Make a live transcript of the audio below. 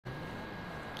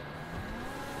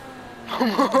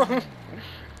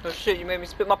Oh shit, you made me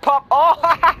spit my pop. Oh!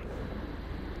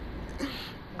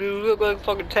 Dude, you look like a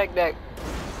fucking tech deck.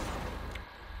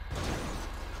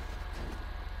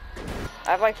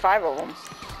 I have like 5 of them.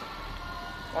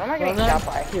 What am I getting shot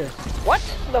by? Here. What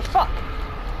the fuck?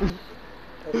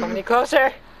 Don't come any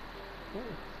closer.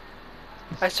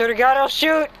 I swear to God, I'll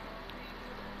shoot.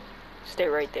 Stay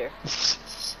right there.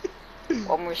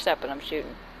 One more step and I'm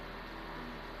shooting.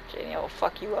 Jenny, I'll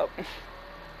fuck you up.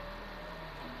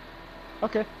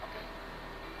 Okay.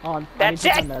 On. That's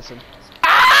it. Medicine.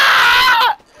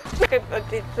 Ah!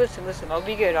 Listen. I'll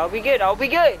be good.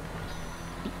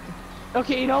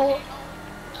 Okay, you know,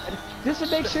 just to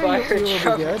make sure you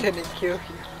will be good. Didn't kill you.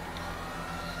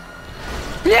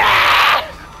 Yeah!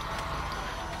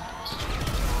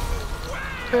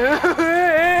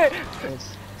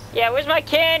 Yeah, where's my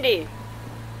candy?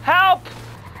 Help!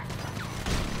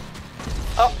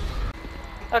 Oh.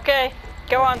 Okay,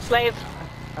 go on, slave.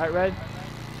 Alright, Red.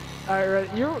 Alright,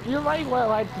 Red. You're right where I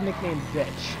like the nickname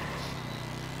bitch.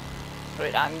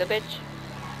 Wait, I'm the bitch?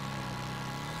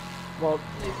 Well,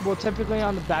 typically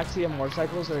on the backseat of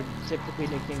motorcycles are typically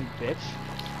nicknamed bitch.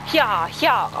 Yeah.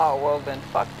 Oh, well then,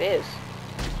 fuck this.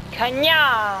 Kanya!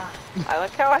 I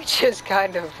like how I just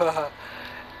kind of,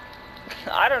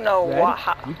 I don't know Red,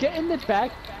 what. You get in the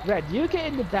back. Red, you get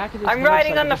in the back of this I'm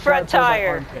riding on the front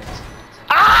tire.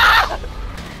 Ah!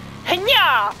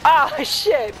 Kanya! Oh,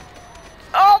 shit.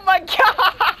 Oh my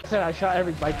god! I shot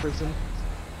every bike person.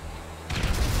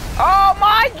 Oh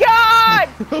my god!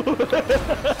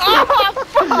 Oh,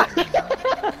 fuck!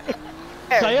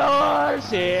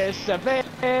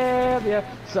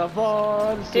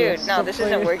 Dude, no, this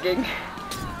isn't working.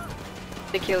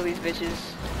 To kill these bitches.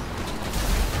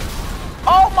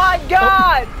 Oh my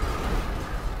god!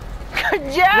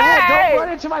 Yay! Red, don't run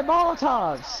into my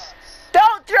Molotovs!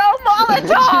 Don't throw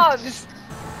Molotovs!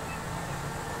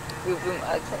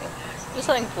 Just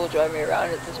letting Fool drive me around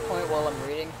at this point while I'm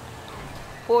reading.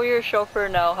 Fool, you're a chauffeur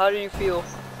now. How do you feel?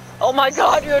 Oh my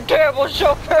god, you're a terrible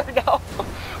chauffeur now!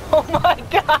 Oh my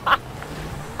god!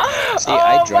 See,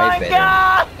 I drive better.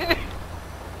 God!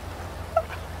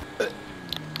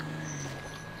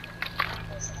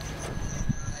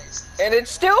 And it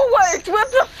still worked! What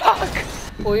the fuck?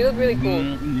 Well, you look really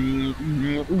cool.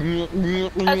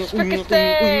 That's freaking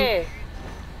say!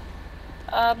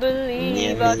 I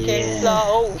believe I can fly.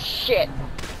 Oh shit!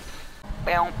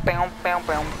 Bow.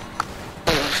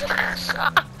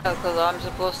 Because I'm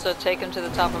supposed to take him to the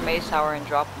top of Mace Tower and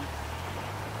drop him.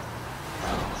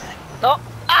 Oh!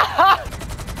 Ah!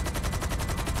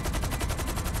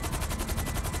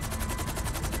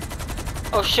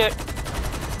 Oh shit!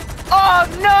 Oh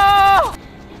no!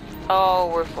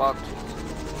 Oh, we're fucked.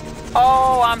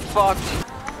 Oh, I'm fucked.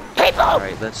 People!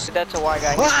 Alright, let's... That's a white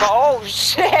guy. Oh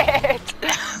shit!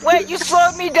 Wait, you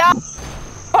slowed me down!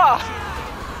 Oh.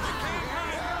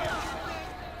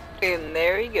 And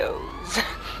there he goes.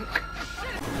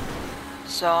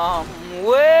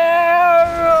 Somewhere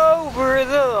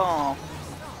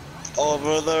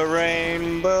over the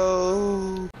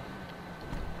rainbow.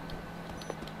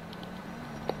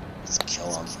 Let's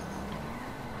kill him.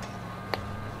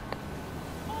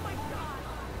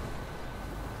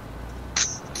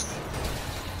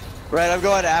 Right, I'm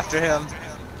going after him.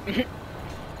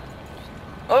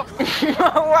 Oh,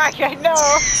 why? I know.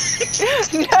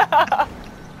 No.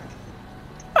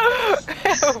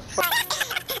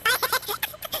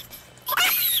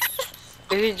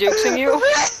 Is he juicing you?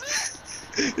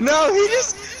 No, he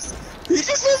just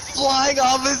went flying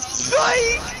off his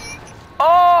bike.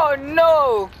 Oh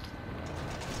no!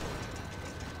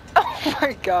 Oh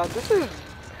my god, this is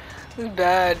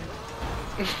bad.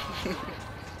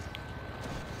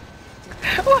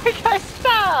 Oh my god,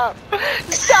 stop!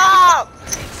 Stop!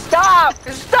 Stop!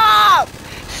 Stop!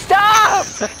 Stop!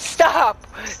 Stop!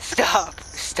 Stop!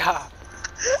 Stop!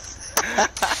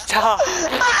 Stop!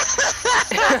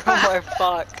 Oh my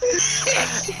fuck.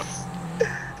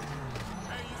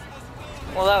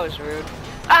 Well, that was rude.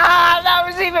 Ah, that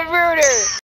was even ruder!